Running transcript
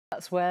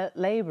that's where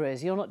Labour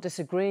is. You're not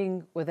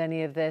disagreeing with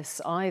any of this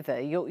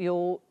either.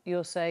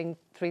 You're saying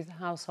 3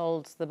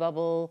 households, the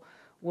bubble,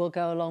 will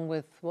go along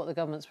with what the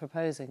government's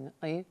proposing,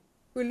 are you?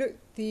 Well, look,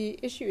 the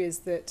issue is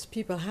that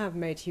people have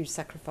made huge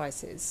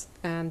sacrifices.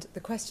 And the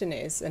question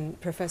is, and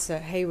Professor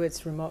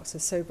Hayward's remarks are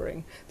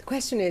sobering, the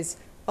question is,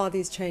 are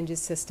these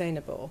changes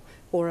sustainable,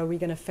 or are we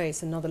going to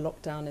face another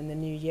lockdown in the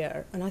new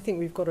year? And I think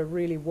we've got to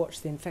really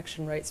watch the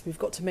infection rates. We've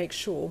got to make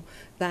sure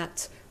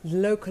that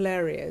local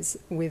areas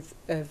with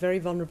very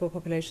vulnerable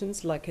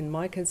populations, like in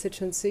my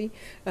constituency,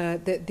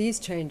 that these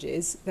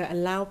changes that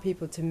allow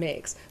people to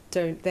mix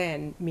don't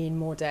then mean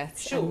more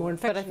deaths and more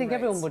infection rates. But I think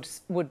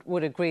everyone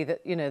would agree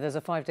that, you know, there's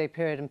a 5-day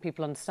period and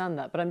people understand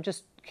that. But I'm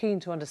just keen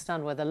to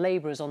understand whether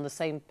Labour is on the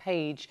same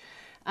page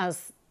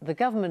as the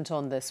government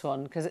on this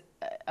one, because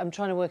I'm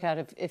trying to work out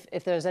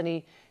if there's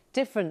any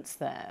difference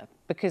there,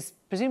 because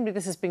presumably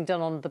this is being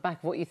done on the back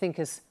of what you think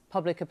is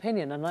public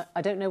opinion, and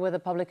I don't know whether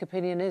public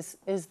opinion is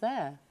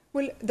there.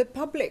 Well, the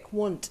public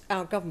want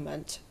our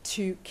government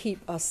to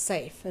keep us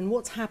safe, and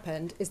what's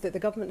happened is that the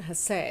government has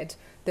said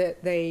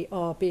that they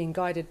are being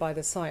guided by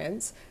the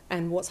science,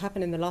 and what's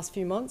happened in the last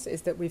few months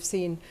is that we've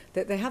seen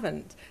that they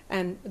haven't.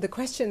 And the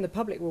question the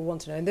public will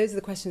want to know, and those are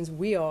the questions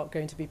we are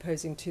going to be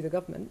posing to the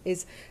government,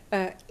 is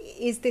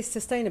this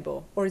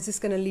sustainable, or is this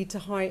going to lead to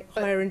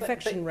higher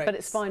infection rates? But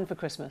it's fine for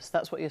Christmas,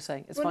 that's what you're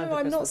saying. It's fine for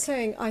I'm Christmas. not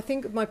saying, I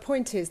think my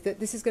point is that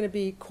this is going to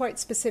be quite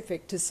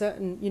specific to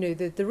certain, you know,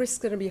 the risk's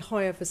going to be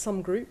higher for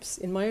some groups.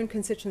 In my own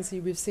constituency,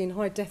 we've seen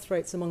high death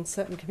rates among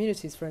certain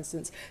communities, for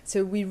instance.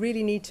 So we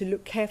really need to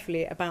look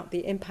carefully about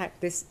the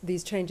impact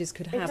these changes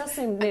could have. It does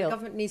seem, and Neil, the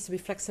government needs to be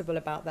flexible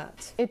about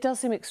that. It does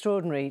seem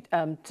extraordinary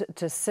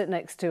to sit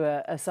next to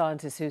a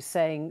scientist who's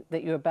saying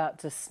that you're about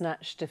to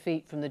snatch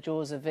defeat from the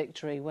jaws of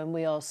victory when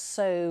we are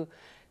so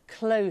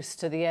close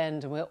to the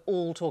end and we're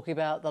all talking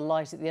about the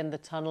light at the end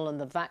of the tunnel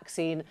and the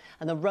vaccine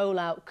and the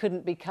rollout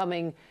couldn't be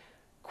coming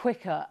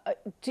quicker.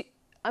 Do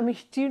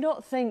you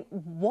not think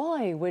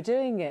why we're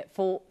doing it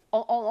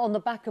on the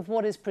back of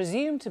what is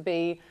presumed to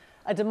be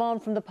a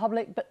demand from the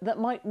public, but that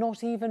might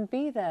not even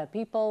be there?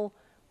 People,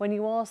 when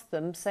you ask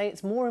them, say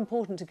it's more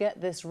important to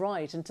get this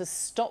right and to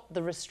stop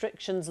the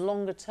restrictions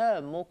longer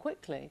term more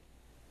quickly.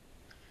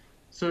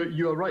 So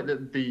you are right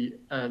that the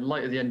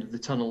light at the end of the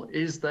tunnel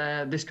is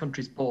there. This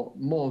country's bought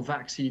more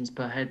vaccines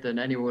per head than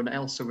anyone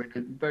else, so we're in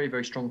a very,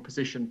 very strong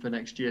position for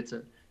next year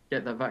to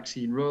get that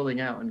vaccine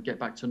rolling out and get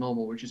back to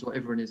normal, which is what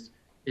everyone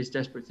is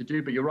desperate to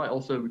do. But you're right,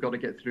 also, we've got to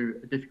get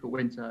through a difficult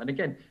winter. And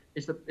again,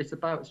 it's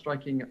about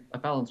striking a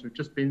balance. We've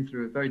just been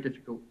through a very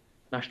difficult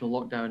national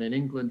lockdown in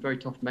England, very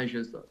tough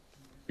measures that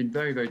have been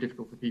very, very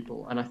difficult for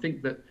people. And I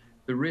think that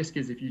the risk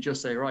is if you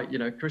just say, right, you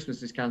know,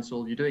 Christmas is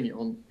cancelled, you're doing it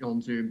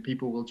on Zoom,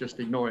 people will just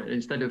ignore it.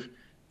 Instead of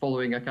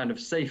following a kind of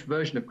safe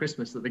version of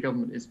Christmas that the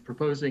government is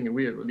proposing, and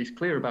we're at least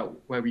clear about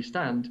where we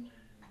stand,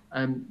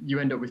 you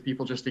end up with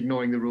people just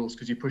ignoring the rules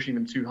because you're pushing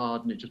them too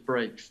hard and it just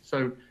breaks.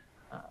 So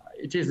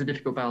it is a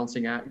difficult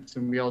balancing act,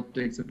 and we are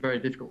doing some very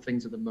difficult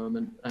things at the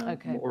moment,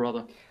 or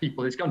rather,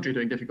 people in this country are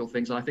doing difficult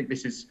things, and I think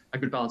this is a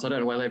good balance. I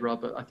don't know where Labour are,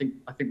 but I think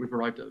we've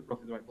arrived at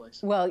roughly the right place.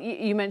 Well,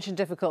 you mentioned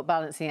difficult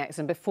balancing acts,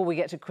 and before we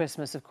get to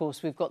Christmas, of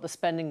course, we've got the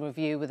spending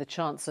review with the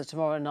Chancellor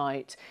tomorrow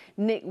night.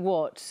 Nick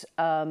Watt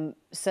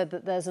said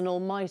that there's an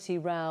almighty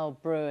row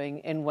brewing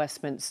in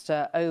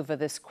Westminster over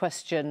this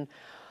question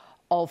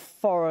of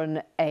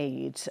foreign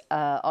aid.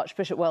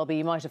 Archbishop Welby,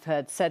 you might have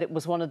heard, said it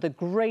was one of the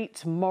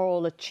great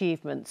moral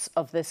achievements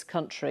of this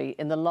country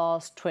in the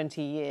last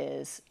 20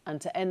 years, and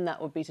to end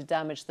that would be to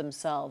damage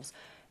themselves.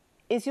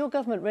 Is your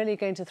government really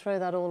going to throw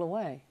that all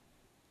away?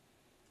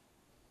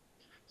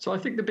 So I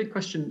think the big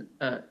question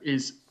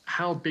is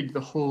how big the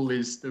hole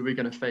is that we're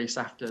going to face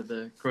after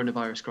the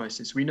coronavirus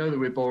crisis. We know that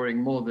we're borrowing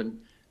more than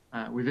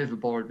we've ever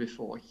borrowed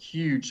before,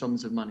 huge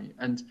sums of money,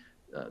 and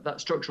that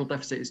structural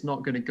deficit is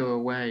not going to go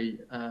away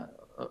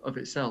of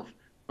itself.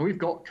 And we've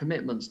got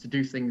commitments to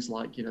do things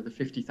like, you know, the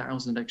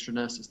 50,000 extra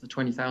nurses, the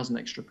 20,000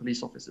 extra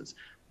police officers,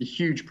 the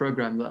huge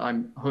program that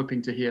I'm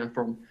hoping to hear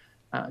from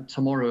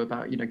tomorrow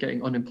about, you know,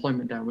 getting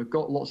unemployment down. We've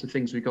got lots of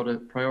things we've got to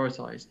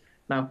prioritise.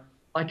 Now,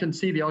 I can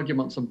see the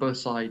arguments on both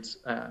sides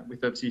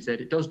with overseas aid.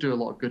 It does do a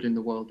lot of good in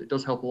the world. It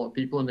does help a lot of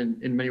people,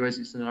 and in many ways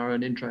it's in our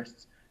own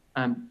interests.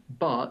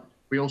 But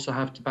we also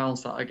have to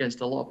balance that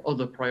against a lot of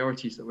other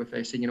priorities that we're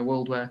facing in a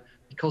world where,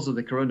 because of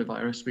the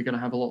coronavirus, we're going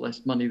to have a lot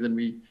less money than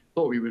we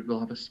thought we would. We'll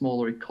have a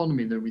smaller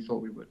economy than we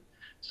thought we would.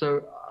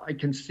 So I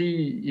can see,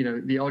 you know,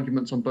 the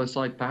arguments on both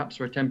sides, perhaps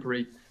for a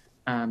temporary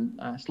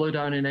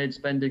slowdown in aid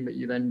spending that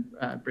you then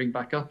bring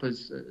back up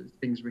as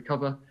things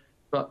recover.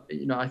 But,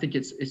 you know, I think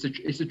it's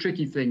a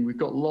tricky thing. We've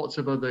got lots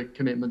of other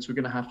commitments. We're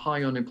going to have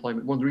high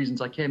unemployment. One of the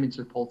reasons I came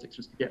into politics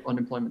was to get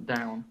unemployment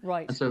down.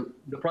 Right. And so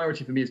the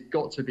priority for me has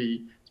got to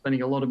be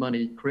spending a lot of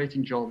money,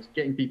 creating jobs,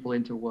 getting people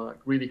into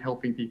work, really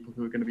helping people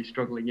who are going to be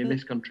struggling in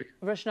this country.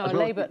 Rushanara,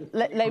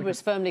 Labour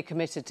is firmly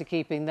committed to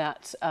keeping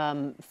that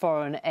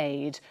foreign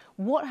aid.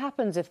 What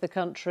happens if the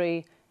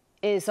country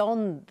is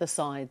on the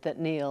side that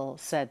Neil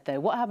said,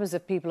 though? What happens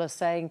if people are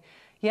saying,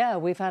 Yeah,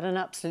 we've had an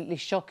absolutely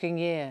shocking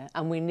year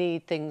and we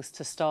need things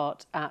to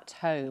start at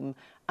home.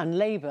 And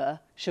Labour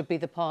should be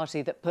the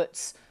party that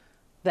puts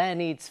their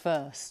needs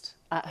first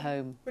at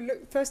home. Well,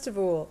 look, first of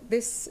all,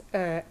 this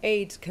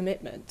aid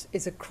commitment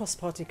is a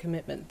cross-party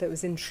commitment that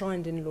was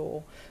enshrined in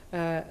law.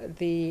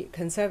 The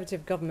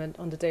Conservative government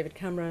under David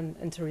Cameron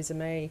and Theresa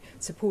May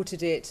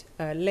supported it,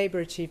 Labour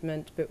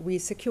achievement, but we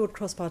secured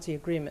cross-party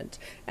agreement.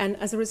 And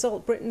as a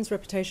result, Britain's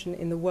reputation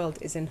in the world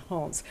is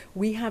enhanced.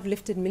 We have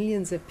lifted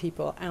millions of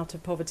people out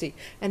of poverty.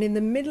 And in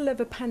the middle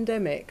of a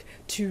pandemic,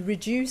 to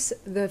reduce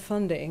the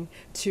funding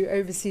to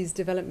overseas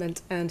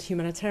development and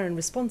humanitarian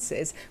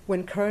responses,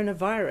 when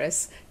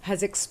coronavirus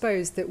has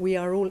exposed that we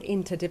are all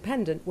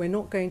interdependent, we're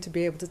not going to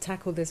be able to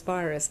tackle this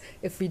virus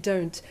if we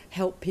don't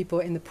help people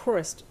in the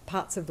poorest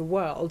parts of the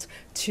world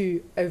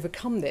to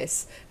overcome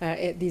these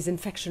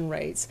infection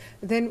rates,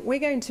 then we're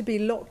going to be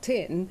locked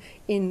in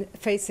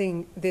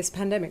facing this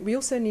pandemic. We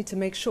also need to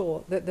make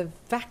sure that the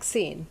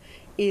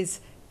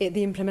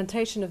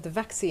implementation of the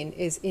vaccine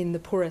is in the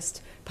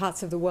poorest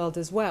parts of the world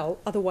as well.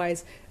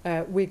 Otherwise,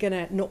 we're going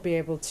to not be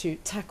able to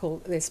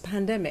tackle this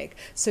pandemic.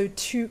 So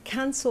to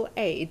cancel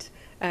aid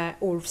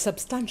or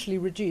substantially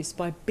reduce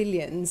by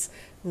billions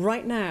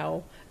right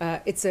now,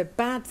 it's a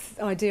bad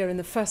idea in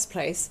the first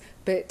place,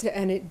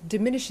 and it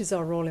diminishes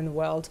our role in the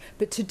world.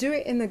 But to do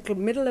it in the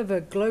middle of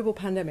a global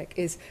pandemic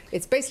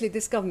it's basically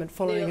this government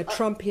following a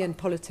Trumpian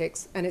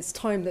politics, and it's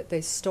time that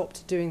they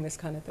stopped doing this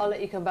kind of thing. I'll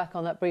let you come back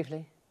on that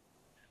briefly.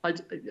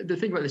 The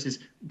thing about this is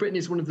Britain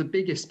is one of the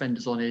biggest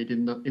spenders on aid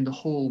in the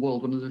whole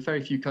world, one of the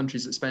very few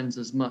countries that spends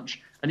as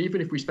much. And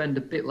even if we spend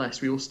a bit less,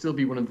 we will still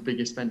be one of the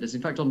biggest spenders.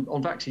 In fact,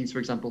 on vaccines, for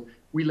example,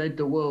 we led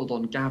the world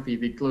on Gavi,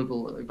 the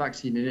global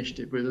vaccine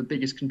initiative. We're the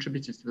biggest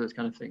contributors to those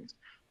kind of things.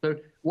 So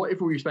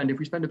if we spend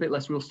a bit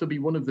less, we'll still be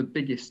one of the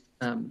biggest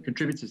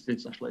contributors to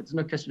international aid. There's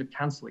no question of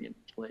cancelling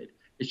international aid.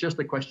 It's just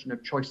a question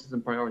of choices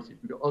and priorities.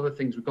 We've got other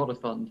things we've got to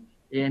fund,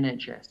 the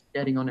NHS,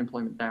 getting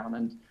unemployment down,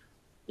 and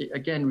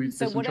again,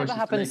 so whatever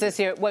happens this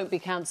year, it won't be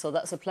cancelled.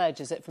 That's a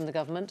pledge, is it, from the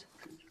government?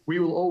 We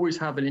will always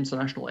have an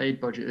international aid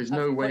budget. There's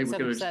no way we're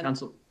going to just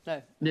cancel. No.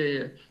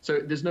 Yeah. So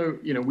there's no,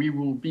 we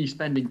will be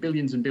spending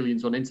billions and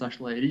billions on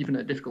international aid, even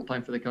at a difficult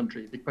time for the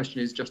country. The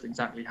question is just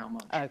exactly how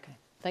much. OK.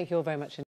 Thank you all very much.